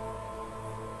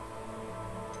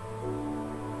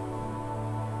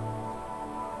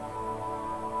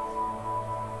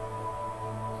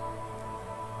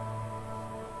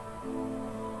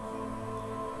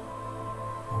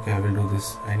okay, I will do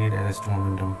this. I need arrest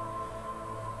momentum.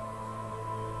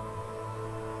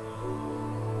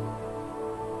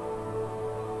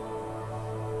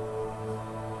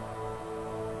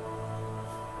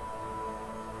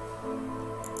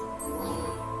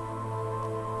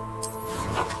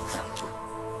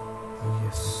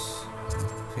 Yes, I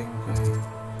think I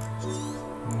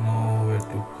know where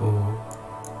to go.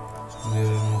 There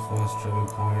are no fast travel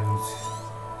points.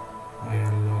 I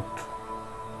unlocked.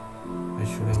 I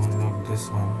should have unlocked this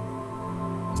one,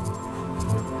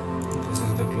 but this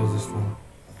is the closest one.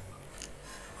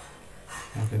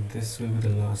 Okay, this will be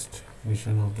the last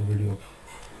mission of the video.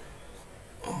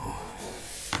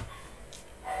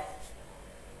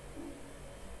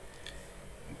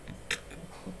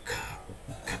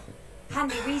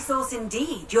 Handy resource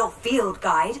indeed, your field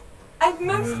guide. I'm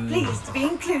most pleased to be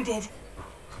included.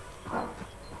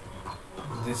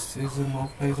 This is a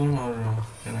no-fly zone, or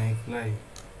can I fly?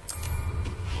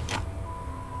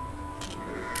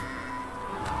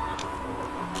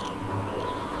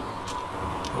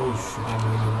 Oh shit, I'm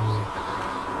going the wrong way.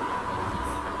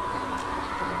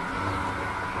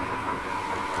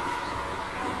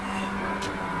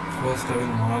 First I will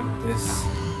mark this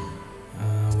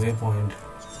waypoint.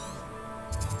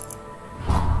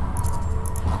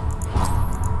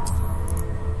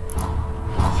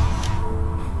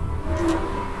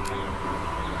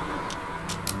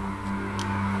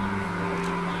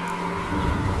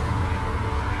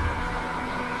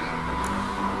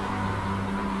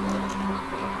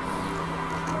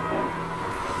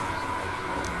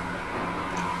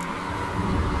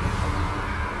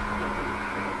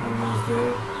 Almost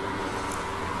there.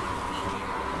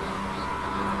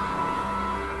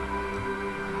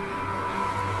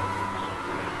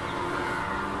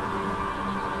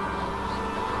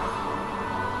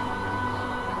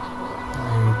 I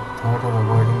thought of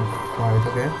avoiding quite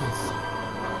a bit. It's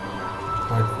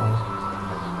quite far.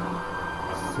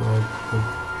 So I could.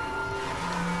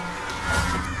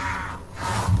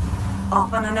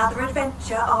 Off on another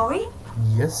adventure, are we?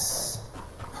 Yes,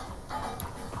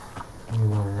 you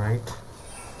were right.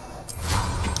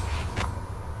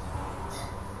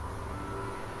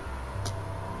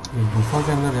 ये गुफा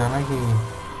के अंदर जाना कि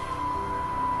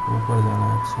ऊपर जाना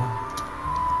है? अच्छा,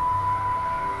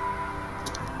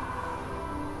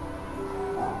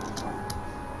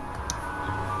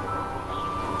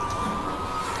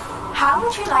 How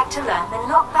would you like to learn the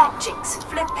knockback jigs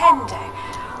flipendo?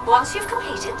 Once you've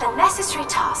completed the necessary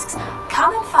tasks,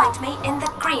 come and find me in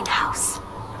the greenhouse.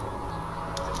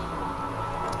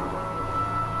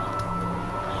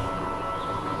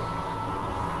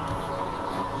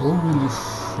 holy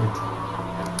shit.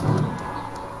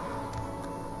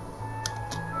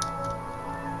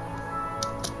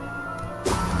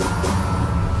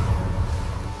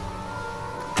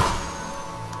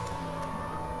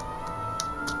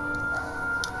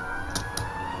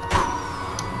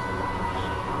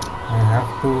 I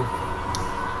have to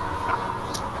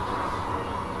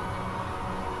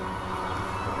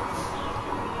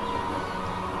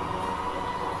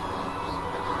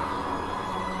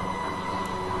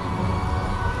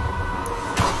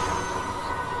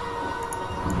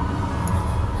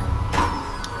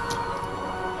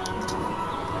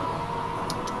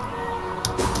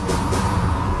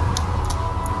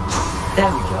There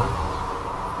we go.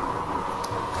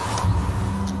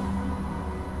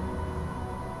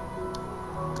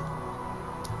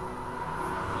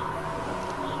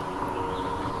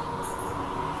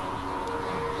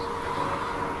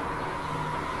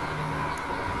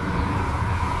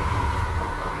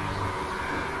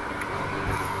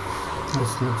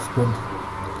 This looks good.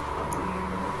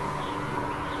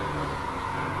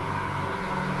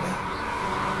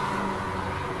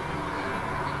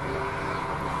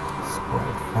 It's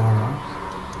quite far now.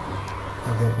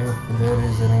 Okay, if there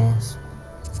is any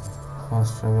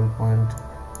fast travel point,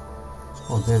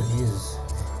 oh, there is.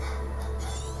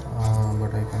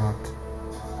 But I cannot.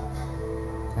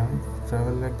 Can I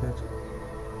travel like that?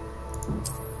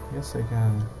 Yes, I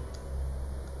can.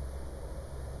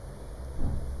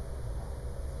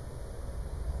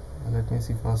 Let me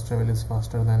see. Fast travel is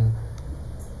faster than.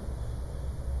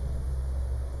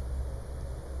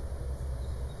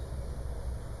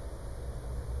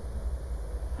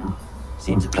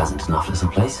 Seems a pleasant enough little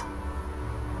place.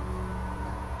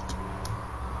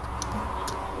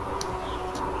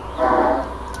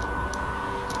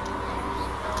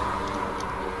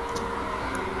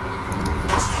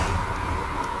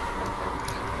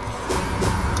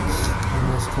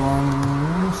 Next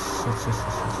one.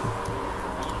 Shit.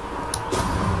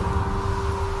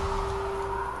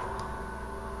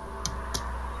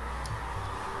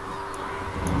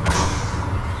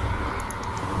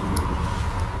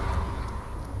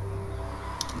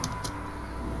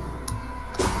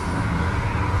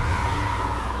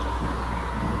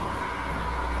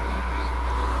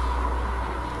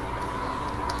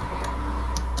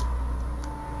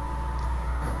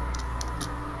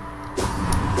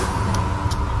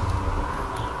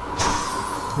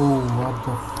 Oh, what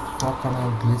the fuck am I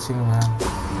glitching, man?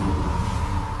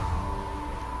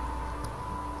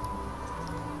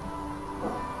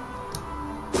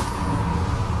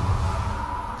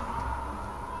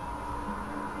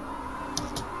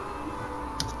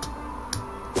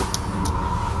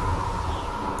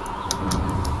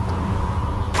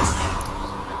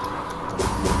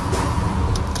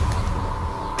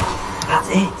 That's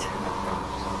it.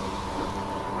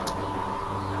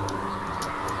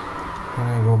 Can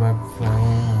I go back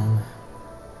flying, man?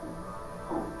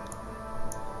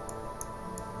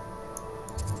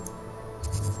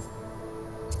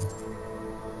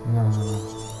 No.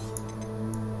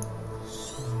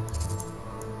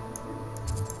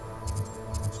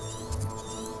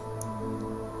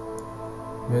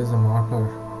 Where's the marker?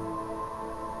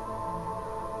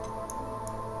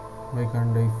 Why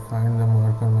can't I find the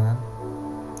marker, man?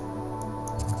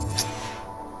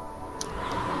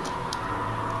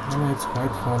 No, it's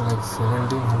quite far, like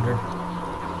 1700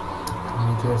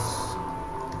 meters.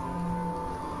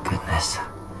 Goodness.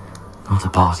 Not a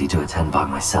party to attend by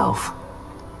myself.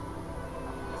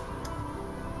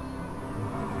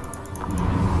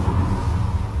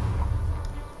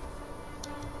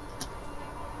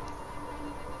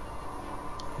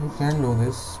 You can do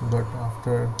this, but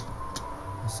after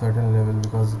a certain level,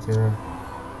 because there are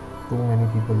too many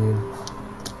people here.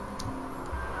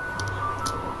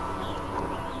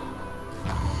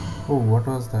 Oh, what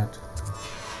was that?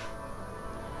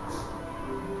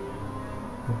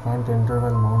 You can't enter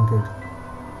while mounted.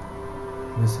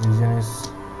 This region is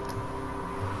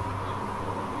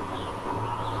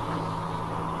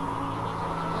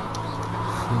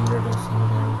shielded or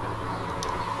something.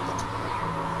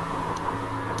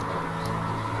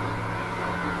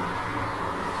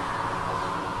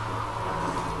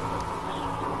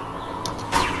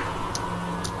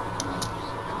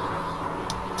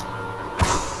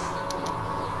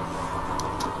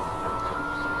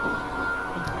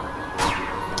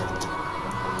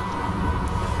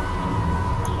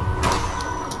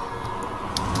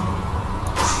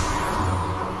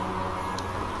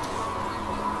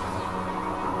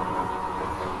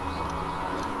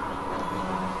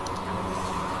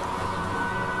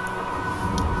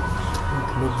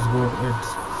 Looks good, it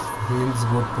feels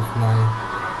good to fly.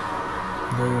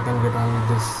 Though you can get only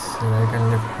this right and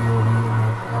left POV,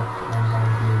 not up and down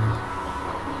POV.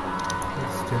 It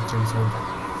still feels good.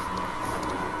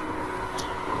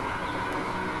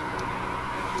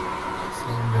 So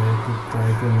I'm going to try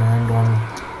to land on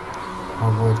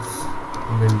Hogwarts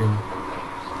building.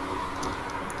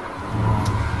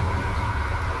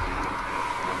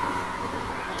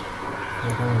 I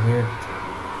can get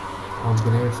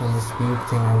upgrades on the speed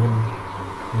thing. I will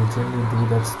literally do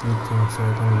that speed thing so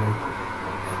I can like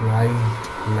fly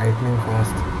lightning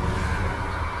fast,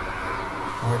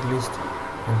 or at least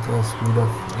at the speed of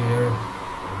air.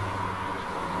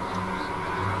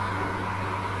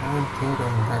 I don't think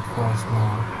I'm that fast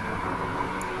now.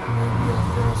 Maybe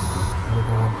after a bit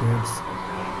of upgrades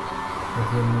it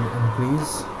will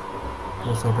increase to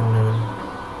a certain level.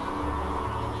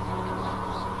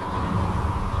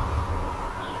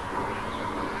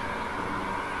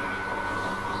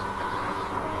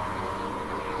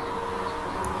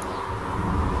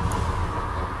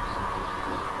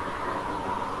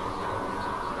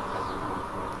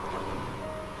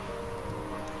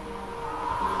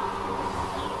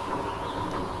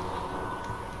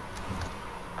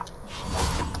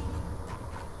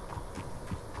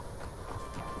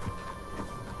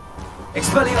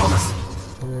 Expelliarmus!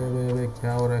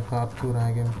 क्या हो रहा है? कांप क्यों रहा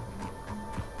है game?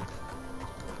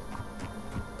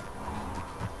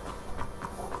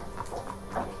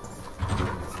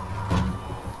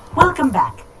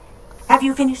 Welcome back. Have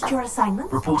you finished your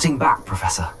assignment? Reporting back,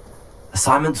 Professor.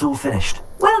 Assignment's all finished.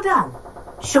 Well done.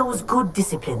 Shows good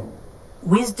discipline.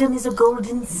 Wisdom is a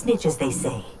golden snitch, as they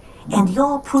say. And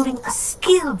you're proving a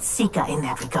skilled seeker in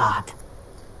that regard.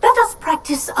 Let us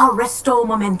practice Arresto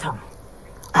Momentum.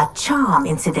 A charm,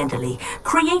 incidentally,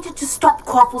 created to stop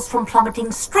Quaffles from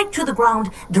plummeting straight to the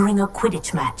ground during a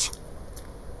Quidditch match.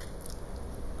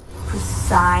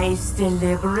 Precise,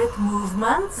 deliberate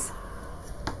movements.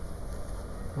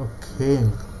 Okay.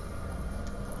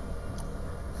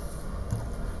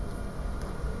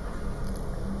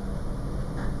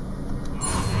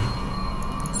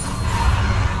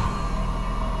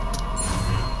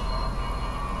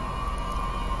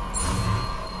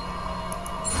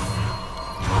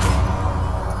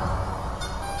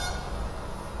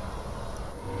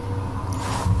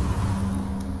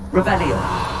 Revelio.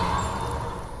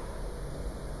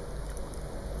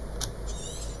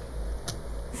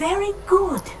 Very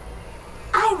good.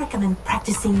 I recommend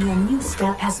practicing your new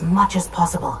spell as much as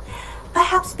possible.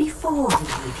 Perhaps before we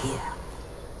leave here.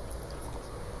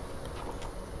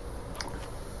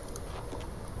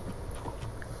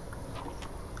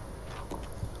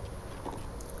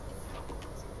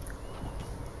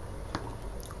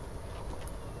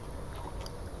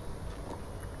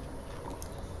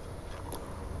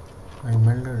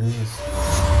 Imelda Reese.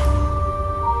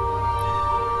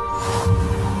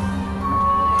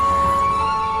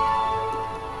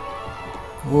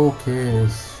 Okay,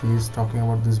 she's talking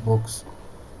about these books.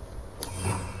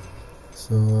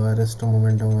 So, Arresto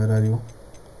Momentum, where are you?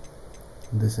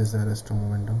 This is Arresto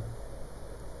Momentum.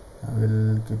 I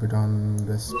will keep it on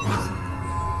this place.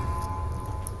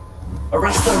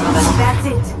 Arresto Momentum. That's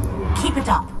it. Keep it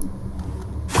up.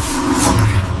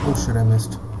 Oh shit, I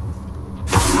missed.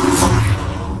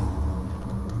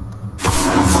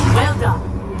 Well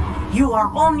done. You are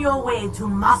on your way to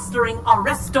mastering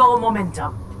Arresto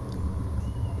Momentum.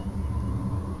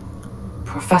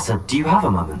 Professor, do you have a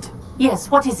moment? Yes,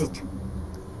 what is it?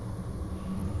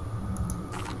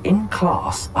 In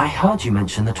class, I heard you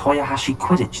mention the Toyohashi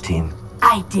Quidditch team.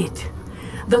 I did.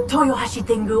 The Toyohashi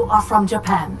Tengu are from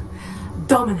Japan.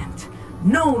 Dominant,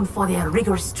 known for their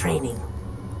rigorous training.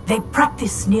 They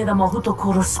practice near the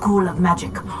Mahutokoro School of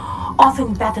Magic,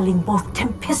 often battling both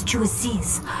tempestuous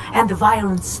seas and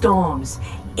violent storms,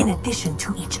 in addition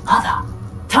to each other.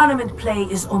 Tournament play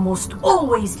is almost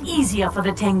always easier for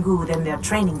the Tengu than their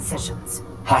training sessions.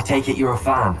 I take it you're a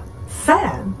fan.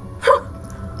 Fan?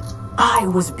 I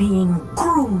was being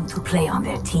groomed to play on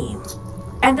their team.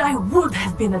 And I would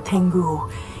have been a Tengu,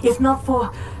 if not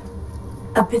for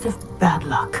a bit of bad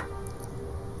luck.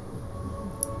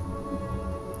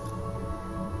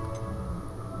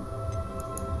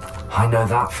 I know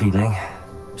that feeling.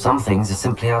 Some things are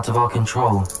simply out of our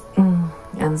control.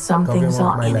 And some Talking things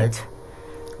about are my in leg. it.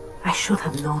 I should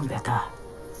have known better.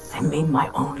 I made my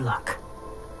own luck.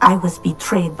 I was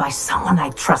betrayed by someone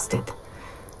I trusted.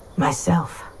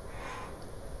 Myself.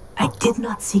 I did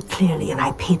not see clearly and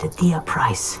I paid a dear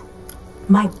price.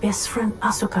 My best friend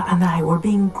Asuka and I were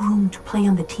being groomed to play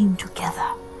on the team together.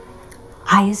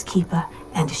 I as keeper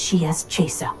and she as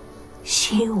chaser.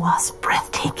 She was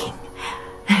breathtaking.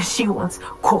 She once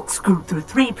corkscrewed through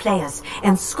 3 players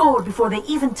and scored before they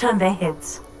even turned their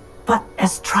heads. But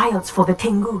as tryouts for the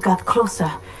Tengu got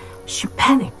closer, she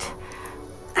panicked.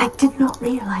 I did not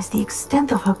realize the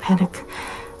extent of her panic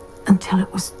until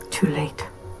it was too late.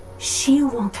 She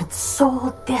wanted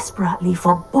so desperately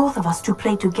for both of us to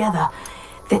play together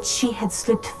that she had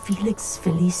slipped Felix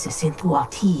Felicis into our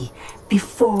tea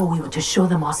before we were to show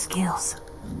them our skills.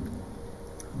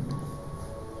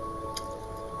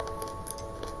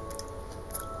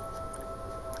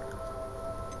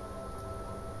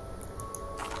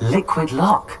 Liquid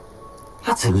luck?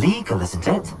 That's illegal, isn't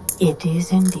it? It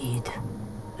is indeed.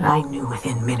 I knew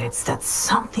within minutes that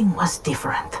something was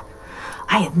different.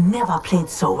 I had never played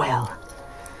so well.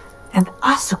 And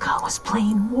Asuka was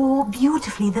playing more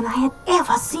beautifully than I had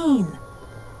ever seen.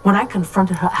 When I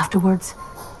confronted her afterwards,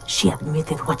 she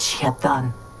admitted what she had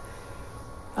done.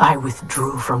 I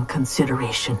withdrew from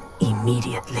consideration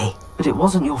immediately. But it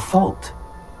wasn't your fault.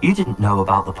 You didn't know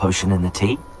about the potion in the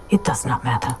tea. It does not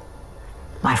matter.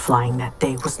 My flying that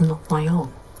day was not my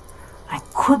own. I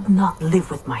could not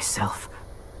live with myself.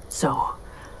 So,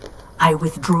 I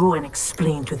withdrew and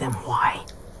explained to them why.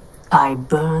 I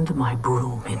burned my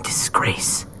broom in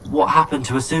disgrace. What happened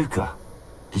to Asuka?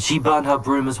 Did she burn her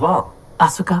broom as well?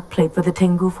 Asuka played for the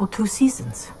Tengu for 2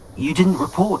 seasons. You didn't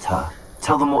report her?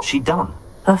 Tell them what she'd done?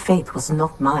 Her fate was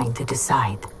not mine to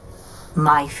decide.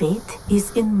 My fate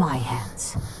is in my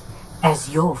hands, as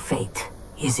your fate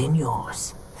is in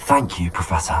yours. Thank you,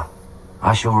 Professor.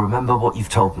 I shall remember what you've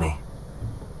told me.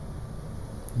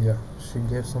 Yeah, she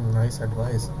gave some nice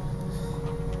advice.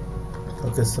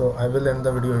 Okay, so I will end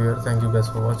the video here. Thank you guys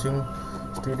for watching.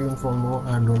 Stay tuned for more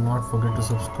and do not forget to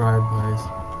subscribe, guys.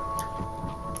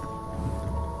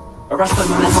 Arrest them,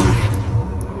 momentum.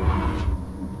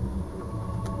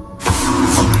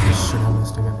 Shit, I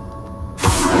missed again.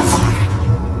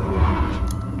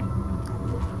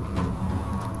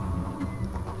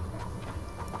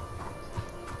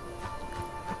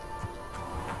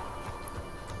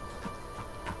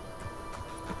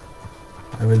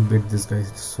 I will beat this guy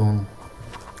soon.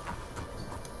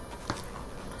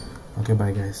 Okay,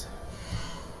 bye guys.